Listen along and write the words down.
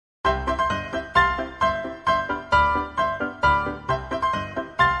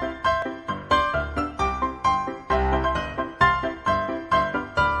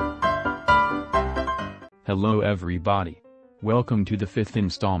Hello everybody. Welcome to the 5th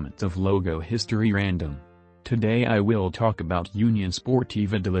installment of Logo History Random. Today I will talk about Unione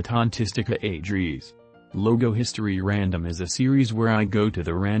Sportiva Dilettantistica Adriese. Logo History Random is a series where I go to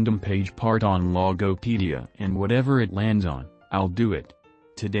the random page part on LOGOPEDIA and whatever it lands on, I'll do it.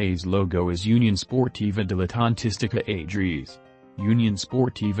 Today's logo is Unione Sportiva Dilettantistica Adriese. Unione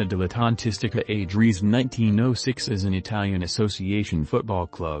Sportiva Dilettantistica Adriese 1906 is an Italian association football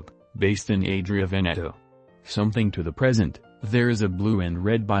club, based in Adria Veneto. Something to the present, there is a blue and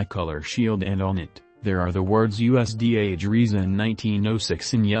red bicolor shield and on it, there are the words USD Adriese in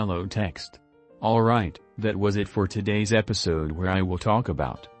 1906 in yellow text. Alright, that was it for today's episode where I will talk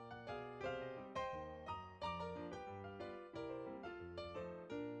about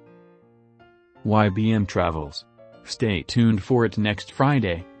YBM Travels. Stay tuned for it next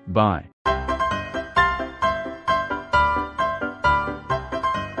Friday, bye.